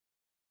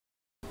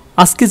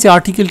আজকে যে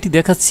আর্টিকেলটি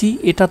দেখাচ্ছি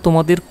এটা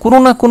তোমাদের কোনো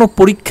না কোনো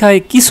পরীক্ষায়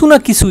কিছু না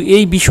কিছু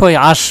এই বিষয়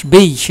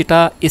আসবেই, সেটা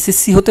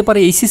এসএসসি হতে পারে,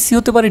 এইচএসসি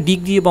হতে পারে,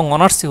 ডিগ্রি এবং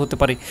অনার্সে হতে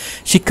পারে।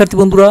 শিক্ষার্থী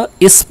বন্ধুরা,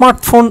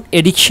 স্মার্টফোন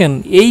এডিকশন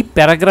এই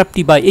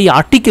প্যারাগ্রাফটি বা এই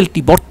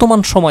আর্টিকেলটি বর্তমান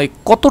সময়ে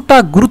কতটা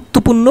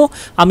গুরুত্বপূর্ণ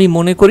আমি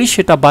মনে করি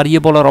সেটা বাড়িয়ে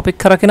বলার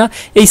অপেক্ষা রাখে না।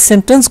 এই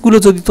সেন্টেন্সগুলো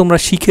যদি তোমরা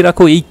শিখে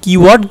রাখো, এই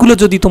কিওয়ার্ডগুলো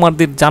যদি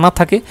তোমাদের জানা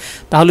থাকে,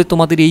 তাহলে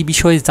তোমাদের এই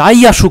বিষয়ে যাই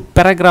আসুক,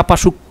 প্যারাগ্রাফ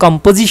আসুক,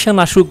 কম্পোজিশন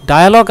আসুক,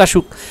 ডায়ালগ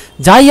আসুক,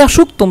 যাই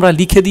আসুক, তোমরা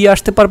লিখে দিয়ে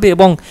আসতে পারবে।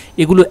 এবং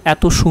এগুলো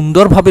এত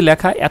সুন্দরভাবে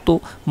লেখা, এত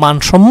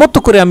মানসম্মত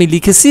করে আমি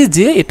লিখেছি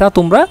যে এটা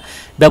তোমরা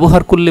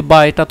ব্যবহার করলে বা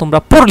এটা তোমরা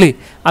পড়লে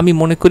আমি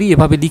মনে করি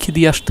এভাবে লিখে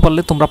দিয়ে আসতে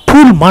পারলে তোমরা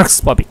ফুল মার্কস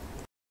পাবে।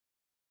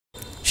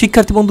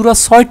 শিক্ষার্থী বন্ধুরা,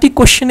 6টি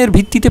কোশ্চেনের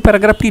ভিত্তিতে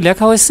প্যারাগ্রাফটি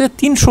লেখা হয়েছে,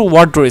 300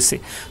 ওয়ার্ড রয়েছে।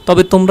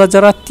 তবে তোমরা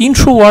যারা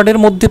 300 ওয়ার্ডের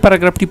মধ্যে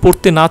প্যারাগ্রাফটি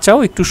পড়তে না চাও,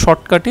 একটু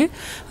শর্টকাটে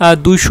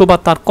 200 বা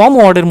তার কম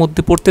ওয়ার্ডের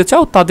মধ্যে পড়তে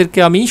চাও, তাদেরকে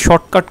আমি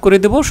শর্টকাট করে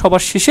দেব।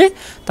 সবার শেষে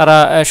তারা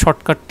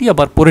শর্টকাটটি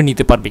আবার পড়ে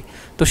নিতে পারবে।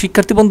 তো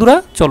শিক্ষার্থী বন্ধুরা,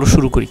 চলো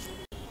শুরু করি।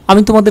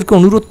 আমি তোমাদেরকে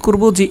অনুরোধ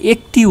করব যে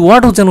একটি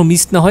ওয়ার্ডও যেন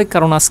মিস না হয়,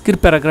 কারণ আজকের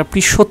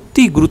প্যারাগ্রাফটি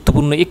সত্যিই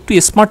গুরুত্বপূর্ণ। একটু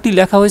স্মার্টলি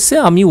লেখা হয়েছে,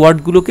 আমি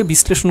ওয়ার্ডগুলোকে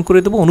বিশ্লেষণ করে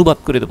দেবো, অনুবাদ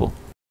করে দেবো।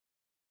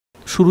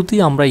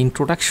 শুরুতেই আমরা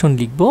ইন্ট্রোডাকশন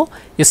লিখব।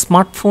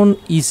 Smartphone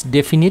is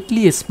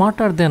definitely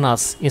smarter than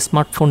us.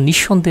 Smartphone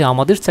নিঃসন্দেহে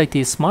আমাদের চাইতে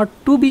smart.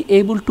 Two be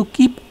able to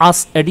keep us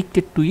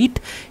addicted to ইট,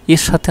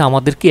 এর সাথে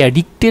আমাদেরকে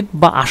অ্যাডিক্টেড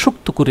বা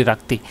আসক্ত করে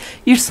রাখতে।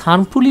 ইটস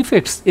হার্মফুল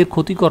ইফেক্টস, এর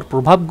ক্ষতিকর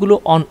প্রভাবগুলো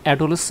অন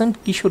অ্যাডোলেসেন্ট,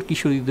 কিশোর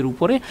কিশোরীদের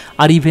উপরে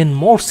আর ইভেন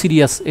মোর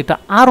সিরিয়াস, এটা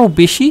আরও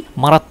বেশি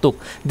মারাত্মক।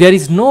 There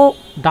is no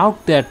doubt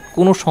that,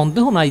 কোনো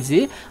সন্দেহ নাই যে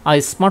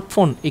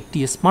একটি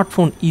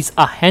স্মার্টফোন ইজ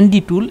আ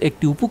হ্যান্ডি টুল,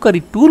 একটি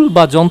উপকারী টুল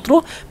বা যন্ত্র।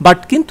 বাট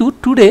কিন্তু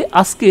টুডে,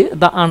 আজকে,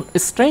 the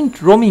আনস্ট্রেইনড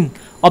roaming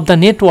of the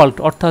net world,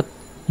 অর্থাৎ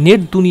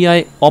নেট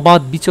দুনিয়ায়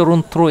অবাধ বিচরণ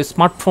থ্রো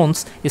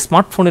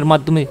স্মার্টফোনের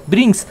মাধ্যমে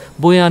ব্রিংস,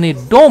 বয়ে আনে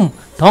ডোম,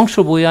 ধ্বংস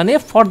বয়ে আনে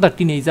ফর দ্য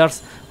টিনেজার্স,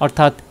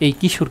 অর্থাৎ এই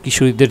কিশোর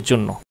কিশোরীদের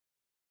জন্য।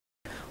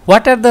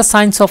 What are the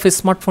signs of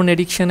smartphone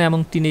addiction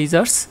among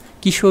teenagers?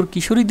 কিশোর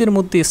কিশোরীদের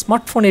মধ্যে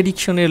স্মার্টফোন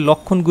এডিকশনের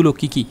লক্ষণগুলো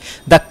কী কী?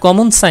 দ্য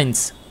কমন সাইন্স,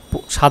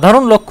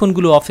 সাধারণ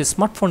লক্ষণগুলো অফ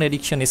স্মার্টফোন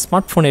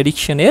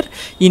এডিকশনের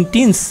ইন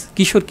টিনস,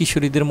 কিশোর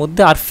কিশোরীদের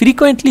মধ্যে। আর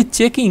ফ্রিকোয়েন্টলি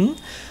চেকিং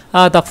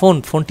দ্য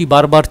ফোনটি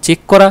বারবার চেক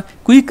করা।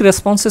 কুইক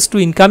রেসপন্সেস টু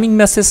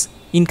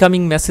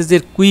ইনকামিং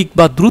মেসেজের কুইক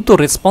বা দ্রুত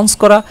রেসপন্স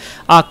করা।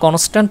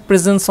 কনস্ট্যান্ট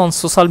প্রেজেন্স অন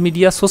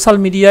সোশ্যাল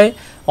মিডিয়ায়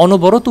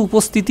অনবরত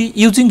উপস্থিতি।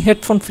 ইউজিং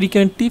হেডফোন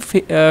ফ্রিকোয়েন্টলি,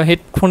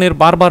 হেডফোনের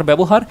বারবার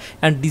ব্যবহার।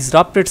 And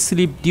disrupted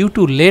slip due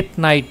to late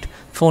night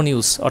phone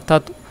use,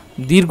 অর্থাৎ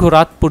দীর্ঘ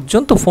রাত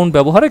পর্যন্ত ফোন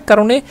ব্যবহারের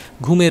কারণে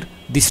ঘুমের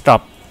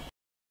ডিস্টার্ব।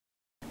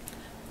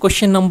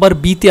 কোশ্চেন নাম্বার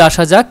বিতে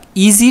আসা যাক।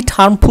 Is it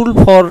harmful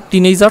for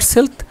teenagers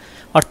health?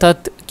 অর্থাৎ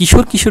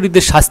কিশোর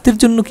কিশোরীদের স্বাস্থ্যের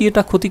জন্য কি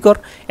এটা ক্ষতিকর?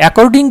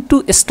 অ্যাকর্ডিং টু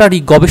স্টাডি,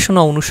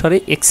 গবেষণা অনুসারে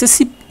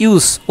এক্সেসিভ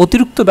ইউজ,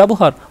 অতিরিক্ত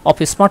ব্যবহার অফ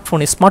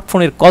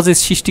স্মার্টফোনের কজেস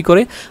সৃষ্টি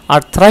করে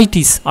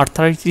আর্থ্রাইটিস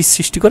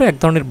সৃষ্টি করে, এক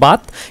ধরনের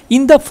বাত।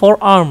 ইন দ্য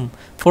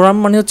ফোরআর্ম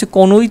মানে হচ্ছে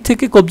কনুই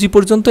থেকে কবজি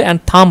পর্যন্ত,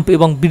 অ্যান্ড থাম্ব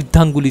এবং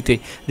বৃদ্ধাঙ্গুলিতে।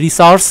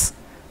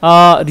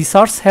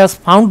 রিসার্চ হ্যাজ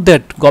ফাউন্ড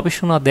দ্যাট,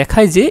 গবেষণা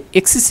দেখায় যে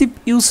এক্সেসিভ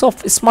ইউজ অফ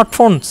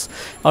স্মার্টফোনস,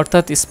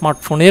 অর্থাৎ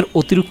স্মার্টফোনের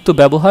অতিরিক্ত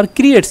ব্যবহার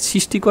ক্রিয়েটস,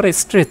 সৃষ্টি করে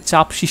স্ট্রেস,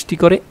 চাপ সৃষ্টি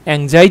করে,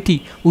 অ্যাংজাইটি,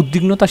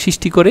 উদ্বিগ্নতা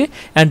সৃষ্টি করে,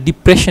 অ্যান্ড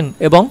ডিপ্রেশন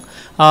এবং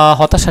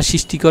হতাশা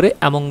সৃষ্টি করে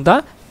অ্যামং দ্য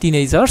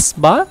টিনেজার্স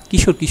বা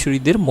কিশোর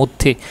কিশোরীদের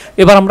মধ্যে।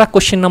 এবার আমরা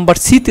কোশ্চেন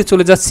নাম্বার সিতে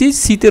চলে যাচ্ছি।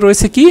 সিতে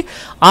রয়েছে কি?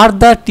 Are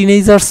the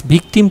teenagers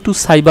victim to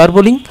cyber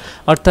bullying?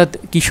 অর্থাৎ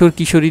কিশোর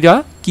কিশোরীরা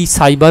কি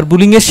সাইবার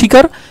বুলিংয়ের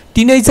শিকার?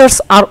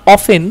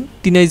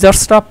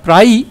 টিনেজার্সরা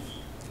প্রায়ই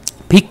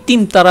ভিকটিম,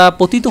 তারা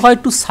পতিত হয়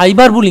two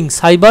cyber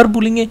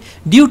বুলিংয়ে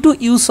due to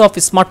use of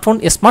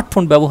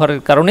smartphone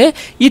ব্যবহারের কারণে।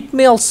 ইট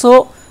may also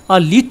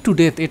lead to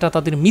death, এটা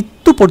তাদের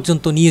মৃত্যু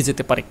পর্যন্ত নিয়ে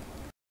যেতে পারে।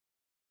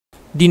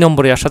 ডি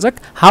নম্বরে আসা যাক।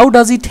 How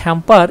does it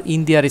hamper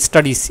in their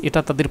studies? এটা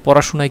তাদের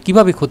পড়াশোনায়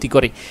কিভাবে ক্ষতি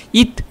করে?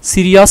 It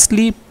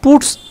seriously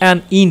puts an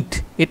int,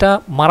 এটা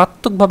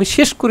মারাত্মকভাবে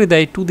শেষ করে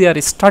দেয় টু দেয়ার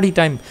স্টাডি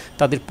টাইম,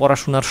 তাদের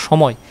পড়াশোনার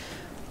সময়।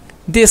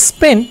 দে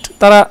স্পেন্ড,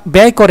 তারা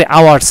ব্যয় করে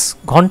আওয়ার্স,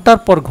 ঘন্টার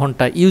পর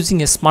ঘন্টা, using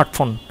a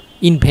smartphone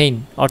in vein,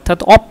 অর্থাৎ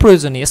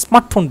অপ্রয়োজনে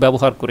স্মার্টফোন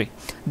ব্যবহার করে।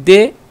 দে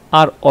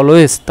আর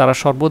অলওয়েজ, তারা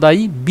সর্বদাই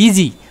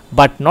বিজি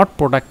বাট নট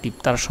প্রোডাক্টিভ,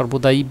 তারা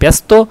সর্বদাই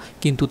ব্যস্ত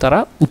কিন্তু তারা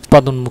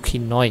উৎপাদনমুখী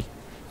নয়।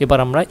 এবার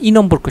আমরা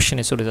নম্বর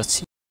কোশ্চেনে চলে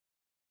যাচ্ছি।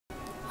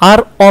 আর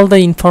all the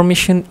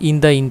information in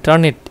the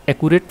internet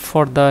accurate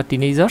for the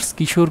teenagers?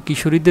 কিশোর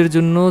কিশোরীদের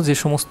জন্য যে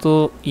সমস্ত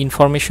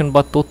ইনফরমেশন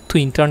বা তথ্য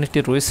ইন্টারনেটে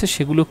রয়েছে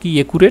সেগুলো কি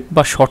অ্যাকুরেট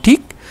বা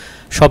সঠিক?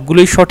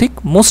 সবগুলোই সঠিক।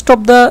 Most of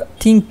the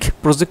think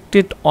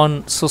projected on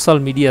social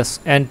medias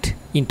and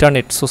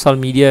internet, social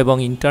media এবং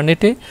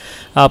ইন্টারনেটে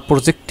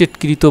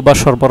প্রজেক্টেডকৃত বা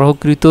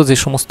সরবরাহকৃত যে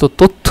সমস্ত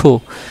তথ্য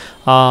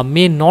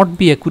মে নট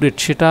বি অ্যাকুরেট,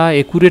 সেটা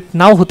অ্যাকুরেট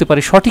নাও হতে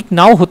পারে, সঠিক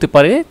নাও হতে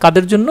পারে।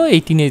 কাদের জন্য?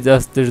 এই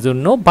টিনেজার্সদের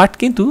জন্য। বাট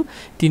কিন্তু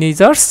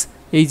টিনেজার্স,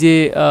 এই যে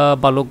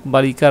বালক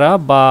বালিকারা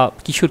বা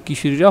কিশোর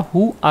কিশোরীরা,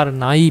 হু আর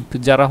নাইভ,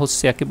 যারা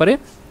হচ্ছে একেবারে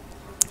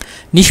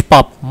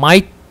নিষ্পাপ,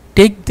 মাইট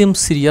টেক দেম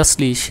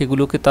সিরিয়াসলি,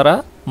 সেগুলোকে তারা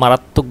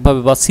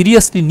মারাত্মকভাবে বা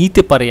সিরিয়াসলি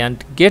নিতে পারে অ্যান্ড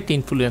গেট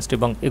ইনফ্লুয়েন্সড,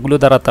 এবং এগুলো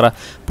দ্বারা তারা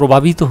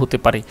প্রভাবিত হতে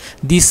পারে।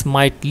 This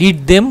mite lead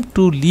them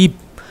to live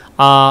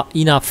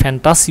in a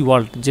fantasy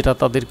world, যেটা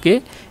তাদেরকে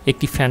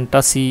একটি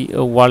ফ্যান্টাসি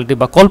ওয়ার্ল্ডে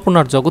বা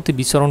কল্পনার জগতে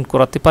বিচরণ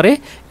করাতে পারে,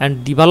 অ্যান্ড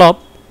ডেভেলপ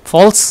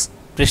ফলস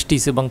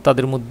প্রেস্টিজ, এবং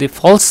তাদের মধ্যে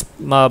ফলস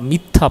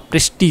মিথ্যা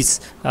প্রেস্টিজ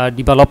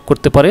ডেভেলপ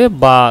করতে পারে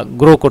বা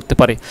গ্রো করতে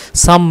পারে।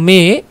 সাম মে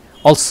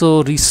অলসো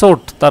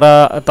রিসোর্ট, তারা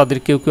তাদের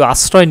কেউ কেউ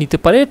আশ্রয় নিতে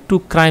পারে, টু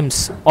ক্রাইমস,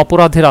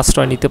 অপরাধের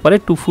আশ্রয় নিতে পারে,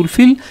 টু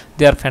ফুলফিল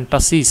দেয়ার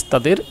ফ্যান্টাসিজ,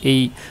 তাদের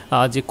এই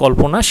যে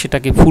কল্পনা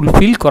সেটাকে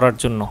ফুলফিল করার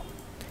জন্য।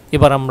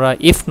 এবার আমরা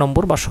এফ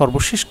নম্বর বা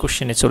সর্বশেষ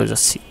কোশ্চেনে চলে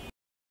যাচ্ছি।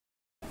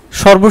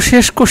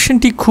 সর্বশেষ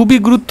কোশ্চেনটি খুবই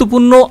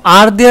গুরুত্বপূর্ণ।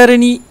 আর দেয়ার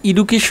এনি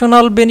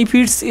এডুকেশনাল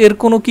বেনিফিটস, এর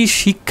কোনো কি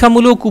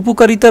শিক্ষামূলক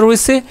উপকারিতা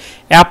রয়েছে?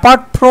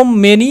 অ্যাপার্ট ফ্রম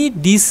মেনি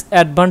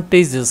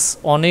ডিসঅ্যাডভান্টেজেস,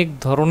 অনেক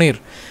ধরনের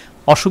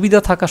অসুবিধা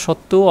থাকা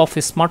সত্ত্বেও অফ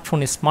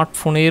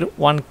স্মার্টফোনের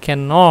one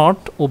can not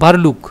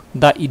overlook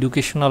the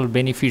educational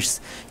benefits,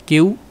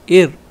 কেউ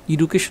এর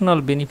এডুকেশনাল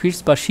বেনিফিটস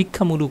বা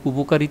শিক্ষামূলক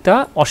উপকারিতা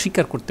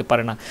অস্বীকার করতে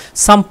পারে না।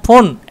 সাম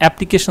ফোন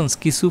অ্যাপ্লিকেশনস,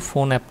 কিছু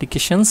ফোন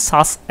অ্যাপ্লিকেশন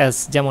সাস অ্যাজ,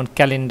 যেমন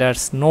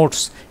calendars,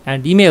 notes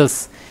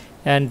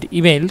and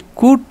email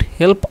could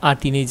help a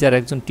teenager,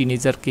 একজন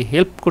টিনেজারকে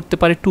হেল্প করতে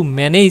পারে টু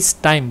ম্যানেজ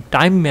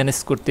টাইম ম্যানেজ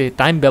করতে,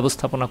 টাইম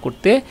ব্যবস্থাপনা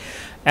করতে,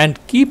 and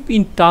keep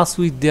in touch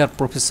with their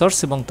Professor's,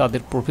 এবং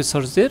তাদের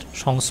প্রফেসরদের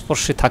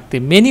সংস্পর্শে থাকতে।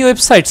 মেনি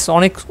ওয়েবসাইটস,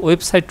 অনেক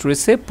ওয়েবসাইট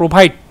রয়েছে,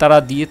 তারা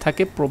দিয়ে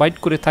থাকে, প্রোভাইড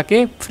করে থাকে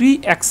ফ্রি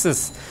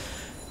অ্যাক্সেস,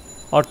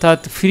 অর্থাৎ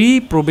ফ্রি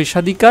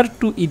প্রবেশাধিকার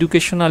two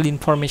educational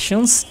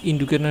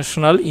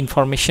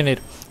ইনফরমেশনের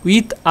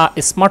with a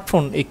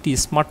smartphone, একটি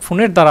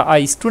স্মার্টফোনের দ্বারা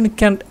স্টুডেন্ট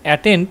ক্যান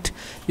অ্যাটেন্ড,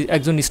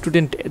 একজন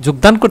স্টুডেন্ট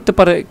যোগদান করতে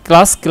পারে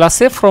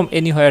ক্লাসে ফ্রম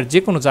এনিহোয়ার, যে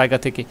কোনো জায়গা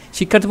থেকে।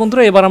 শিক্ষার্থী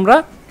বন্ধুরা, এবার আমরা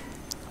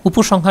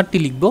উপসংহারটি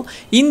লিখব।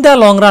 ইন দ্য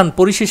লং রান,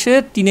 পরিশেষে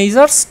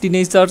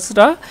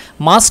টিনেজার্সরা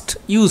must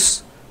use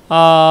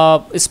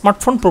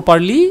smartphone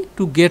properly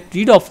to get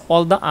rid of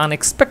all the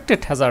unexpected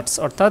hazards,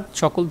 অর্থাৎ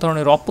সকল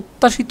ধরনের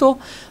অপ্রত্যাশিত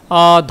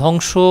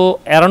ধ্বংস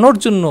এড়ানোর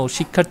জন্য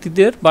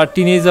শিক্ষার্থীদের বা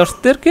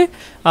টিনেজার্সদেরকে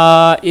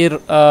এর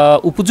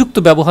উপযুক্ত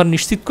ব্যবহার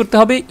নিশ্চিত করতে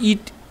হবে।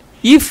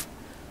 If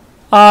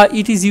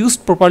it is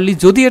used properly,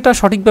 যদি এটা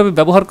সঠিকভাবে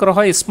ব্যবহার করা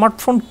হয়,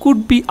 স্মার্টফোন কুড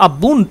বি আ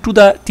বুন টু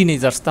দ্য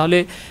টিনেজার্স, তাহলে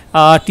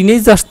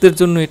টিনেজার্সদের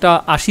জন্য এটা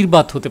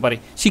আশীর্বাদ হতে পারে।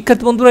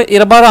 শিক্ষার্থী বন্ধুরা,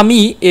 এবার আমি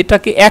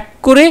এটাকে এক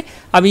করে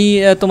আমি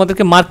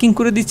তোমাদেরকে মার্কিং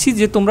করে দিচ্ছি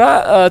যে তোমরা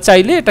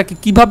চাইলে এটাকে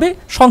কিভাবে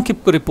সংক্ষেপ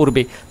করে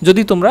পড়বে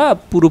যদি তোমরা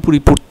পুরোপুরি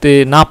পড়তে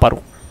না পারো।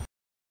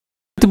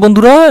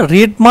 বন্ধুরা,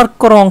 রেড মার্ক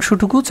করা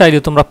অংশটুকু চাইলে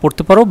তোমরা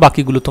পড়তে পারো,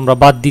 বাকিগুলো তোমরা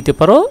বাদ দিতে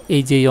পারো।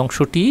 এই যে এই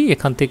অংশটি,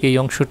 এখান থেকে এই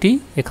অংশটি,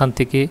 এখান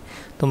থেকে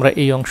তোমরা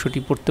এই অংশটি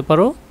পড়তে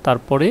পারো,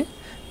 তারপরে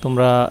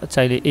তোমরা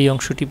চাইলে এই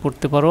অংশটি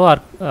পড়তে পারো, আর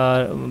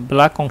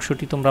ব্ল্যাক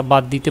অংশটি তোমরা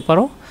বাদ দিতে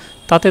পারো।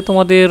 তাতে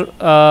তোমাদের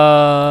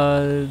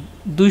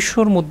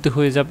 200-র মধ্যে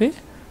হয়ে যাবে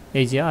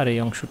এই যে আর এই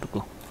অংশটুকু।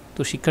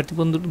 তো শিক্ষার্থী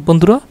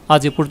বন্ধুরা,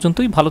 আজ এ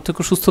পর্যন্তই। ভালো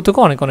থেকো, সুস্থ থেকো,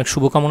 অনেক অনেক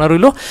শুভকামনা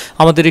রইল।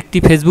 আমাদের একটি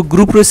ফেসবুক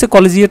গ্রুপ রয়েছে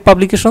কলেজিয়েট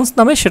পাবলিকেশনস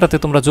নামে, সেটাতে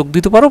তোমরা যোগ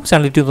দিতে পারো।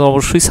 চ্যানেলটি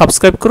অবশ্যই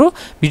সাবস্ক্রাইব করো,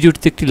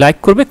 ভিডিওটিতে একটি লাইক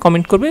করবে,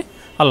 কমেন্ট করবে।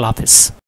 আল্লাহ হাফেজ।